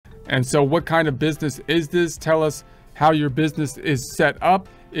And so what kind of business is this? Tell us how your business is set up.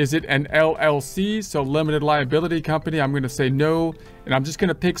 Is it an LLC, so limited liability company? I'm going to say no. And I'm just going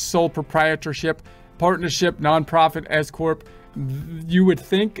to pick sole proprietorship, partnership, nonprofit, S Corp. You would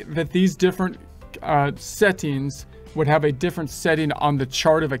think that these different settings would have a different setting on the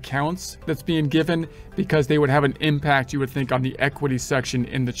chart of accounts that's being given, because they would have an impact, you would think, on the equity section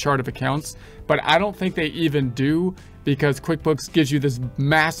in the chart of accounts. But I don't think they even do, because QuickBooks gives you this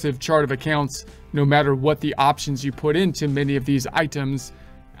massive chart of accounts no matter what the options you put into many of these items.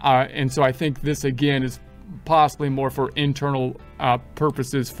 And so I think this, again, is possibly more for internal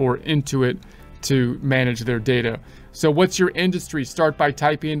purposes for Intuit to manage their data. So what's your industry? Start by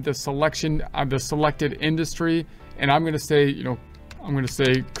typing the selection of the selected industry. And I'm going to say, I'm going to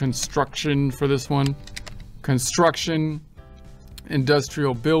say construction for this one. Construction,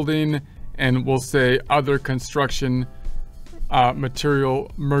 industrial building, and we'll say other construction,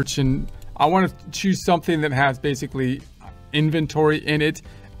 material, merchant. I want to choose something that has basically inventory in it.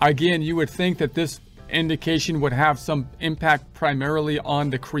 Again, you would think that this indication would have some impact primarily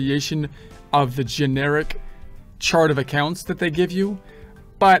on the creation of the generic chart of accounts that they give you,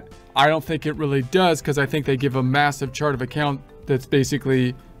 but I don't think it really does, because I think they give a massive chart of account that's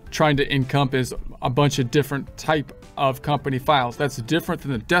basically trying to encompass a bunch of different type of company files. That's different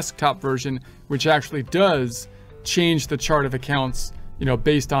than the desktop version, which actually does change the chart of accounts,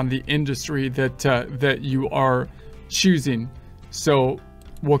 based on the industry that you are choosing. So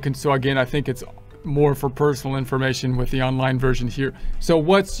again, I think it's more for personal information with the online version here. So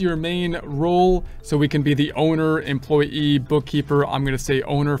what's your main role? So we can be the owner, employee, bookkeeper. I'm going to say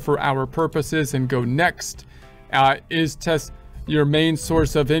owner for our purposes and go next. Is test your main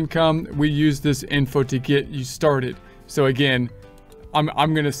source of income? We use this info to get you started. So again,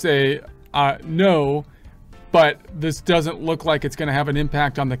 I'm going to say no, but this doesn't look like it's going to have an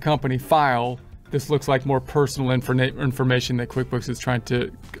impact on the company file. This looks like more personal information that QuickBooks is trying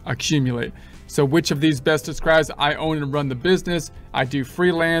to accumulate. So which of these best describes? I own and run the business. I do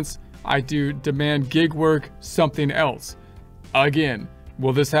freelance. I do demand gig work, something else. Again,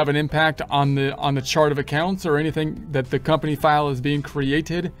 will this have an impact on the chart of accounts or anything that the company file is being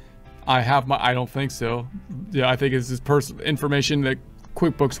created? I don't think so. Yeah, I think this is personal information that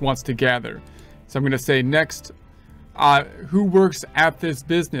QuickBooks wants to gather. So I'm going to say next. Who works at this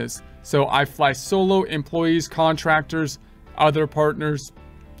business? So I fly solo, employees, contractors, other partners.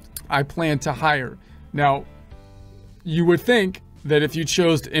 I plan to hire. Now, you would think that if you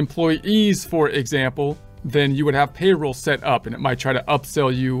chose employees, for example, then you would have payroll set up, and it might try to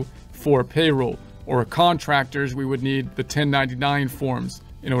upsell you for payroll. Or contractors, we would need the 1099 forms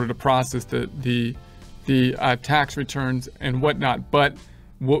in order to process the tax returns and whatnot. But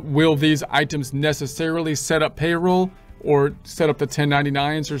will these items necessarily set up payroll or set up the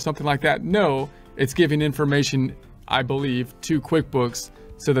 1099s or something like that? No, it's giving information, I believe, to QuickBooks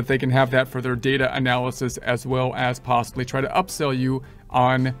so that they can have that for their data analysis, as well as possibly try to upsell you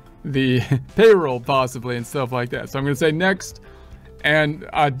on the payroll possibly and stuff like that. So I'm going to say next. And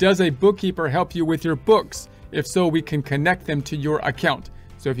does a bookkeeper help you with your books? If so, we can connect them to your account.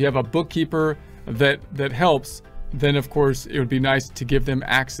 So if you have a bookkeeper that helps, then of course it would be nice to give them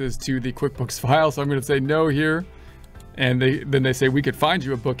access to the QuickBooks file. So I'm going to say no here. And then they say we could find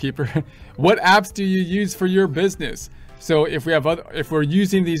you a bookkeeper. What apps do you use for your business? So if we're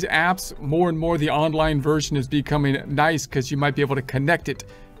using these apps more and more, the online version is becoming nice, because you might be able to connect it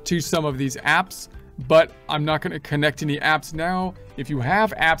to some of these apps. But I'm not going to connect any apps now. If you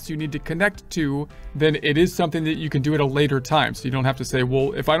have apps you need to connect to, then it is something that you can do at a later time. So you don't have to say,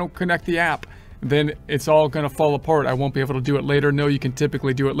 well, if I don't connect the app, then it's all going to fall apart. I won't be able to do it later. No, you can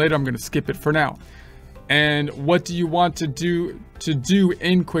typically do it later. I'm going to skip it for now. And what do you want to do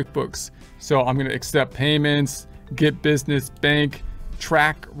in QuickBooks? So I'm going to accept payments, get business, bank,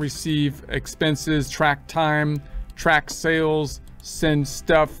 track, receive expenses, track time, track sales, send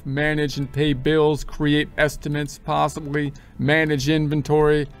stuff, manage and pay bills, create estimates, possibly manage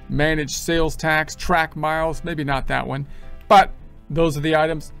inventory, manage sales tax, track miles. Maybe not that one, but those are the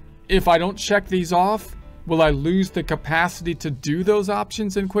items. If I don't check these off, will I lose the capacity to do those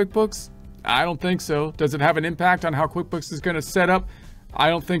options in QuickBooks? I don't think so. Does it have an impact on how QuickBooks is going to set up? I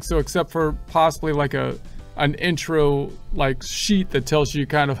don't think so, except for possibly like an intro like sheet that tells you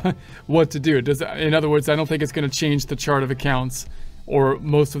kind of what to do. In other words, I don't think it's going to change the chart of accounts or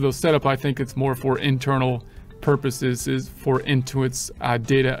most of those setup. I think it's more for internal purposes, is for Intuit's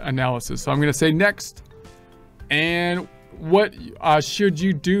data analysis. So I'm going to say next. And what should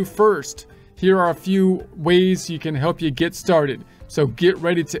you do first? Here are a few ways you can help you get started. So get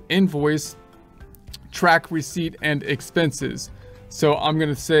ready to invoice, track receipt and expenses. So I'm going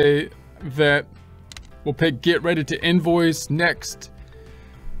to say that we'll pick get ready to invoice next.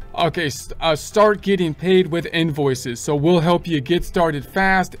 Okay, start getting paid with invoices. So we'll help you get started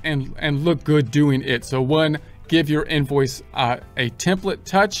fast and look good doing it. So one, give your invoice a template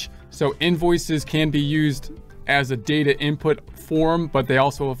touch. So invoices can be used as a data input form, but they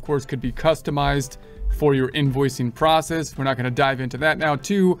also, of course, could be customized for your invoicing process. We're not going to dive into that now.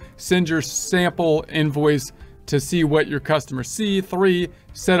 2, send your sample invoice to see what your customers see. 3,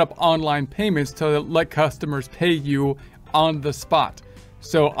 set up online payments to let customers pay you on the spot.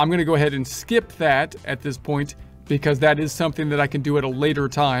 So I'm going to go ahead and skip that at this point because that is something that I can do at a later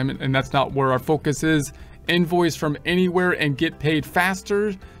time, and that's not where our focus is. Invoice from anywhere and get paid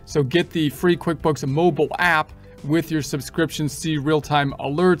faster. So get the free QuickBooks mobile app with your subscription, see real-time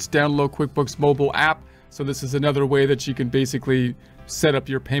alerts, download QuickBooks mobile app. So this is another way that you can basically set up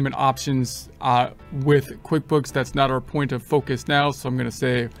your payment options with QuickBooks. That's not our point of focus now. So I'm going to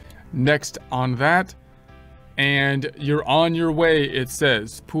say next on that. And you're on your way, it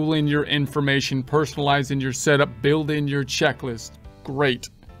says. Pooling your information, personalizing your setup, building your checklist. Great.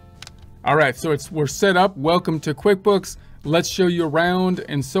 All right, so we're set up. Welcome to QuickBooks. Let's show you around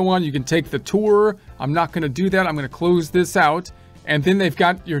and so on. You can take the tour. I'm not going to do that. I'm going to close this out. And then they've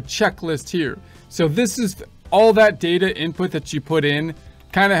got your checklist here. So this is all that data input that you put in.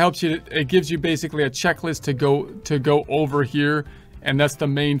 Kind of helps you. It gives you basically a checklist to go over here. And that's the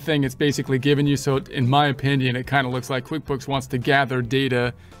main thing it's basically giving you. So in my opinion, it kind of looks like QuickBooks wants to gather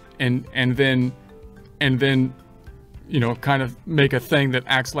data and then, you know, kind of make a thing that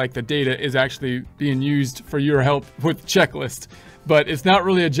acts like the data is actually being used for your help with checklist. But it's not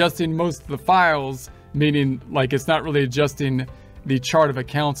really adjusting most of the files, meaning like it's not really adjusting the chart of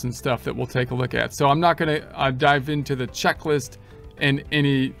accounts and stuff that we'll take a look at. So I'm not going to dive into the checklist in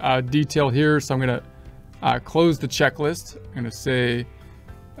any detail here. So I'm going to close the checklist. I'm going to say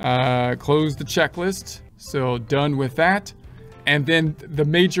close the checklist. So done with that. And then the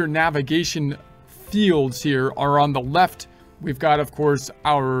major navigation fields here are on the left. We've got, of course,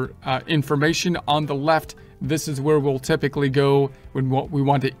 our information on the left. This is where we'll typically go when we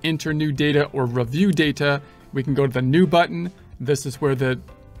want to enter new data or review data. We can go to the new button. This is where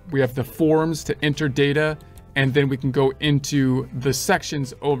we have the forms to enter data. And then we can go into the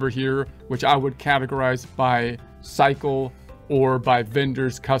sections over here, which I would categorize by cycle or by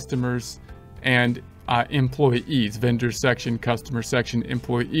vendors, customers, and employees. Vendor section, customer section,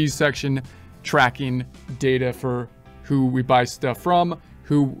 employees section, tracking data for who we buy stuff from,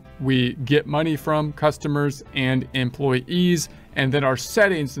 who we get money from, customers and employees. And then our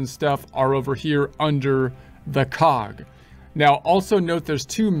settings and stuff are over here under the cog. Now, also note there's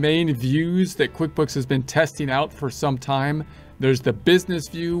 2 main views that QuickBooks has been testing out for some time. There's the business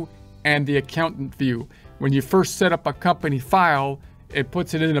view and the accountant view. When you first set up a company file, it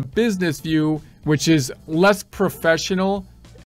puts it in a business view, which is less professional